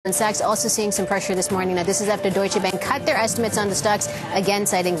And Sachs also seeing some pressure this morning. Now, this is after Deutsche Bank cut their estimates on the stocks, again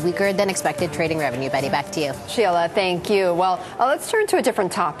citing weaker than expected trading revenue. Betty, back to you. Sheila, thank you. Well, let's turn to a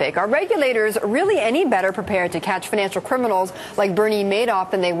different topic. Are regulators really any better prepared to catch financial criminals like Bernie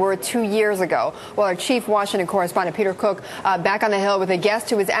Madoff than they were 2 years ago? Well, our chief Washington correspondent, Peter Cook, back on the Hill with a guest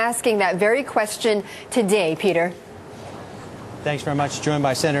who is asking that very question today. Peter. Thanks very much. Joined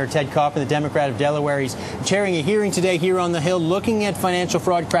by Senator Ted Kaufman, the Democrat of Delaware. He's chairing a hearing today here on the Hill looking at financial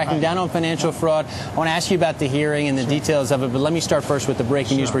fraud, cracking down on financial fraud. I want to ask you about the hearing and the details of it, but let me start first with the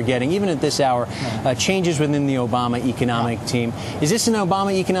breaking news we're getting. Even at this hour, changes within the Obama economic team. Is this an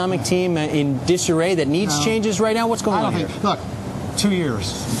Obama economic team in disarray that needs changes right now? What's going on here? Look, 2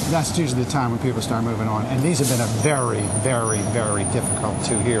 years, that's usually the time when people start moving on. And these have been a very, very, very difficult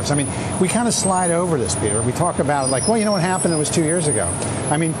 2 years. I mean, we kind of slide over this, Peter. We talk about it like, well, you know what happened? It was 2 years ago.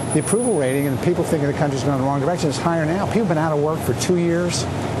 I mean, the approval rating and people thinking the country's going in the wrong direction is higher now. People have been out of work for 2 years.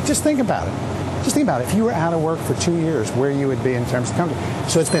 Just think about it. Just think about it. If you were out of work for 2 years, where you would be in terms of company.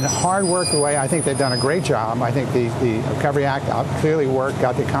 So it's been hard work the way I think they've done a great job. I think the Recovery Act clearly worked,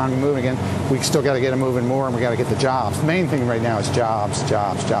 got the economy moving again. We still got to get it moving more, and we got to get the jobs. The main thing right now is jobs,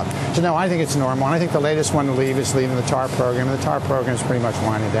 jobs, jobs. So no, I think it's normal. And I think the latest one to leave is leaving the TAR program. And the TAR program is pretty much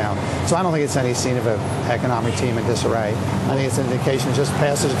winding down. So I don't think it's any sign of an economic team in disarray. I think it's an indication of just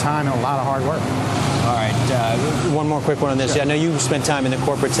passage of time and a lot of hard work. All right. One more quick one on this. Sure. I know you spent time in the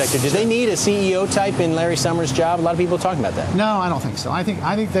corporate sector. Do they need a CEO type in Larry Summers' job? A lot of people are talking about that. No, I don't think so. I think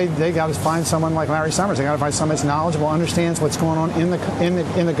they got to find someone like Larry Summers. They got to find someone that's knowledgeable, understands what's going on in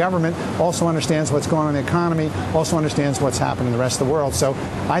the government, also understands what's going on in the economy, also understands what's happening in the rest of the world. So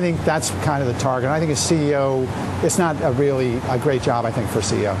I think that's kind of the target. I think a CEO, it's not really a great job, I think, for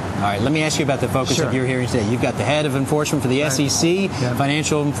CEO. All right. Let me ask you about the focus of your hearing today. You've got the head of enforcement for the SEC,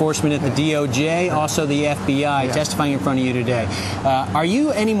 financial enforcement at the DOJ, also the FBI testifying in front of you today. Are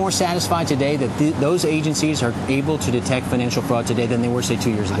you any more satisfied today that those agencies are able to detect financial fraud today than they were, say, 2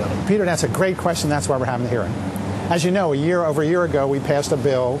 years ago? Peter, that's a great question. That's why we're having the hearing. As you know, over a year ago, we passed a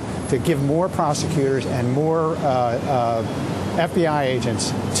bill to give more prosecutors and more FBI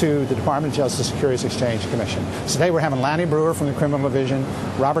agents to the Department of Justice Securities Exchange Commission. So today we're having Lanny Brewer from the Criminal Division,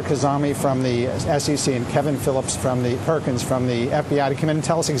 Robert Kazami from the SEC, and Kevin Phillips from the Perkins from the FBI to come in and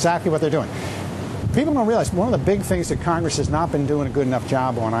tell us exactly what they're doing. People don't realize one of the big things that Congress has not been doing a good enough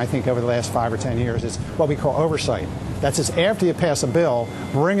job on, I think, over the last 5 or 10 years is what we call oversight. That's just after you pass a bill,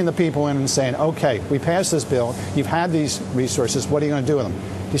 bringing the people in and saying, okay, we passed this bill, you've had these resources, what are you going to do with them?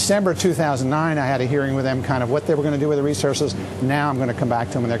 December 2009, I had a hearing with them, kind of what they were going to do with the resources. Now I'm going to come back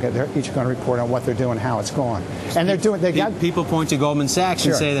to them, and they're each going to report on what they're doing, how it's going. And they're doing. They got people point to Goldman Sachs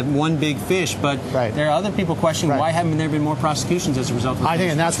and say that one big fish, but there are other people questioning why haven't there been more prosecutions as a result of. I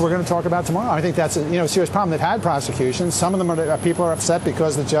think, and that's what we're going to talk about tomorrow. I think that's a serious problem. They've had prosecutions. Some of them people are upset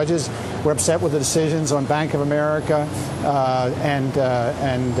because the judges were upset with the decisions on Bank of America,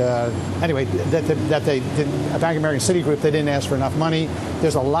 anyway, that they did, Bank of America and Citigroup, they didn't ask for enough money.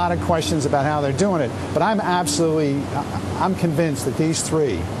 There's a lot of questions about how they're doing it, but I'm convinced that these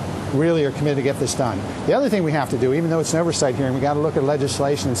three really are committed to get this done. The other thing we have to do, even though it's an oversight hearing, we got to look at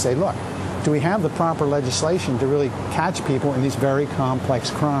legislation and say, look, do we have the proper legislation to really catch people in these very complex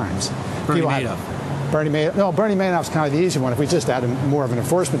crimes? Bernie Madoff's kind of the easy one. If we just had more of an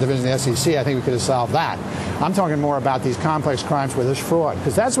enforcement division in the SEC, I think we could have solved that. I'm talking more about these complex crimes where there's fraud,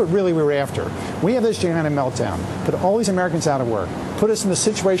 because that's what really we were after. We have this gigantic meltdown, put all these Americans out of work, put us in the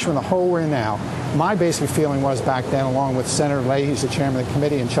situation in the hole we're in now. My basic feeling was back then, along with Senator Leahy, who's the chairman of the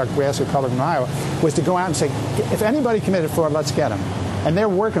committee, and Chuck Grassley, Republican from Iowa, was to go out and say, if anybody committed fraud, let's get them. And they're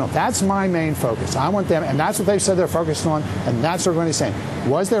working on it. That's my main focus. I want them, and that's what they've said they're focused on, and that's what we're going to be saying.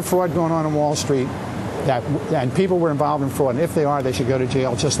 Was there fraud going on Wall Street? And people were involved in fraud, and if they are, they should go to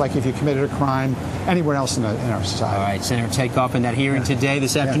jail, just like if you committed a crime anywhere else in our society. All right, Senator Ted Kaufman, that hearing today,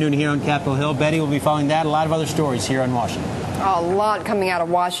 this afternoon here on Capitol Hill. Betty will be following that. A lot of other stories here on Washington. A lot coming out of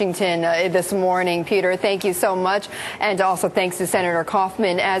Washington this morning, Peter. Thank you so much. And also thanks to Senator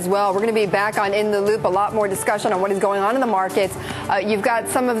Kaufman as well. We're going to be back on In the Loop, a lot more discussion on what is going on in the markets. You've got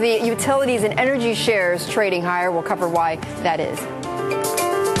some of the utilities and energy shares trading higher. We'll cover why that is.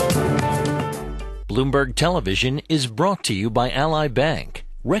 Bloomberg Television is brought to you by Ally Bank,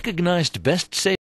 recognized best savings.